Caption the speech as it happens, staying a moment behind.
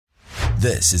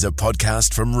This is a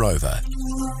podcast from Rover.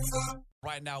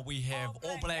 Right now we have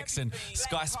All Blacks and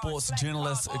Sky Sports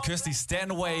journalist Kirsty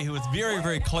Stanaway, who is very,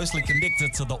 very closely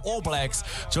connected to the All Blacks,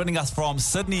 joining us from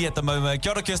Sydney at the moment.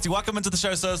 Kia ora, Kirsty. Welcome into the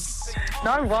show, sis.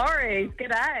 No worries.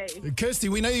 G'day. Kirsty,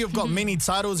 we know you've got many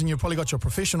titles and you've probably got your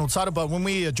professional title, but when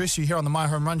we address you here on the My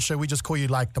Home Run show, we just call you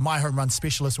like the My Home Run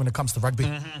specialist when it comes to rugby.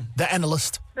 The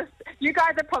analyst. You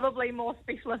guys are probably more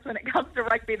specialists when it comes to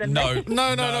rugby than me.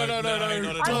 No. not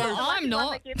at all. I'm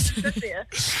not.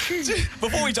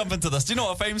 Before we jump into this, do you know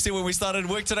what Fame said when we started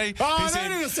work today?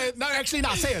 Say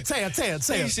it.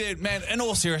 He said, man, in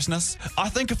all seriousness, I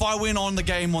think if I went on the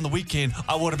game on the weekend,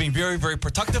 I would have been very, very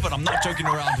productive, and I'm not joking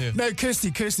around here. No, Kirsty,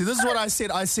 this is what I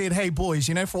said. I said, hey, boys,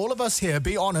 for all of us here,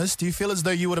 be honest, do you feel as though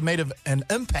you would have made an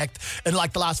impact in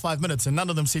like the last 5 minutes? And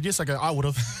none of them said yes. I go, I would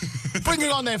have.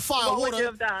 Bringing on that fire What water. would you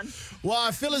have done? Well,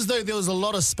 I feel as though there was a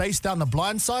lot of space down the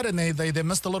blind side and they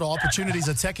missed a lot of opportunities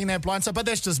attacking that blind side. But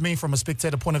that's just me from a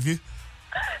spectator point of view.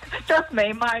 Just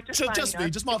me,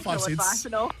 Just my 5 cents.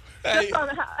 Hey.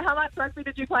 How much rugby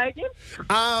did you play again?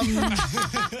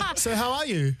 So how are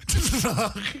you?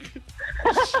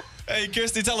 Hey,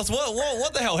 Kirsty, tell us,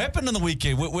 what the hell happened in the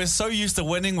weekend? We're so used to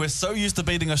winning. We're so used to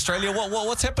beating Australia.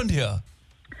 What's happened here?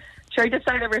 Shall we just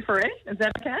say the referee? Is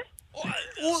that okay?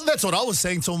 Well, that's what I was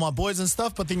saying to all my boys and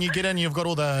stuff, but then you get in, you've got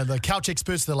all the couch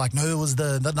experts, they're like, no, it was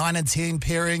the 9 and 10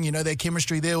 pairing, their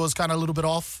chemistry there was kind of a little bit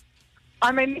off.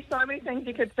 I mean, there's so many things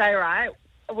you could say, right?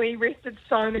 We rested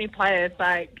so many players,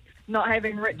 like not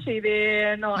having Richie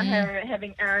there, not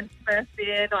having Aaron Smith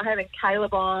there, not having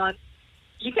Caleb on.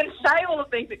 You can say all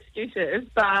of these excuses,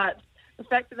 but the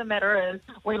fact of the matter is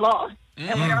we lost.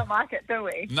 And we don't like it, do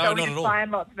we? No, so we not just at all.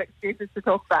 find lots of excuses to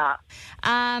talk about.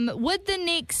 With the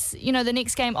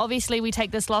next game, obviously we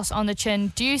take this loss on the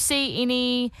chin. Do you see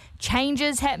any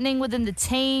changes happening within the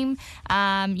team,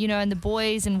 and the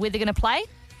boys and where they're going to play?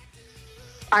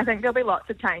 I think there'll be lots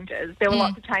of changes. There were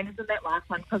lots of changes in that last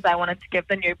one because they wanted to give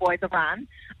the new boys a run.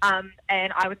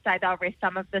 And I would say they'll rest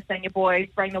some of the senior boys,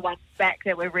 bring the ones back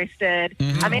that were rested.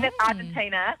 I mean, it's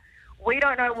Argentina. We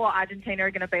don't know what Argentina are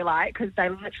going to be like because they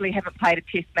literally haven't played a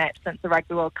test match since the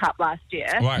Rugby World Cup last year.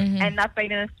 Right. And they've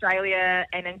been in Australia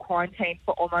and in quarantine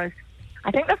for almost, I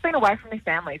think they've been away from their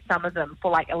families, some of them, for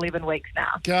like 11 weeks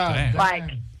now. Damn. Like,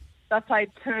 they've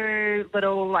played 2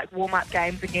 little like warm-up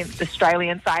games against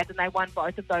Australian sides and they won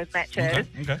both of those matches.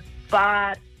 Okay.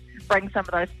 But bring some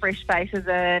of those fresh faces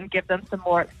in, give them some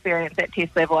more experience at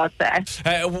test level, I'd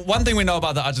say. One thing we know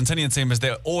about the Argentinian team is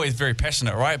they're always very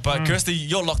passionate, right? But Kirsty,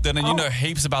 you're locked in and you know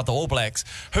heaps about the All Blacks.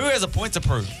 Who has a point to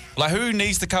prove? Like, who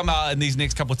needs to come out in these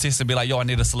next couple of tests and be like, yo, I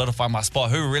need to solidify my spot?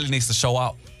 Who really needs to show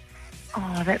up?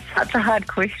 Oh, that's such a hard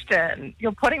question.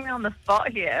 You're putting me on the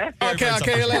spot here.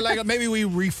 Okay, like, maybe we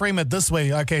reframe it this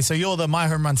way. Okay, so you're the My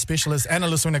Home Run specialist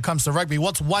analyst when it comes to rugby.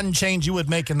 What's one change you would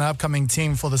make in the upcoming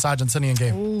team for this Argentinian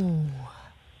game? Ooh.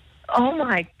 Oh,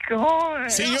 my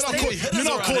God. See, you're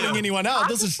not calling anyone out. I'm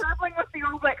just travelling with the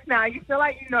All Blacks now. You feel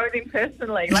like you know them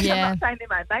personally. Like, Yeah. I'm not saying they're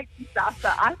my mates and stuff,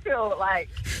 but I feel like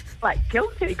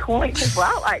guilty calling people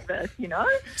out like this,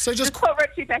 So just put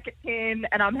Richie back at 10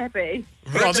 and I'm happy.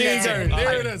 Oh, there you go.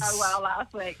 There it is. Oh, well,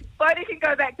 last week. Bodie can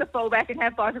go back to fullback and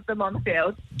have both of them on the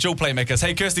field. Dual playmakers.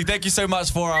 Hey, Kirsty, thank you so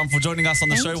much for joining us on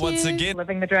the show once again.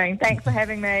 Living the dream. Thanks for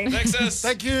having me. Thanks, sis.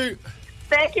 Thank you.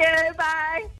 Thank you. Bye.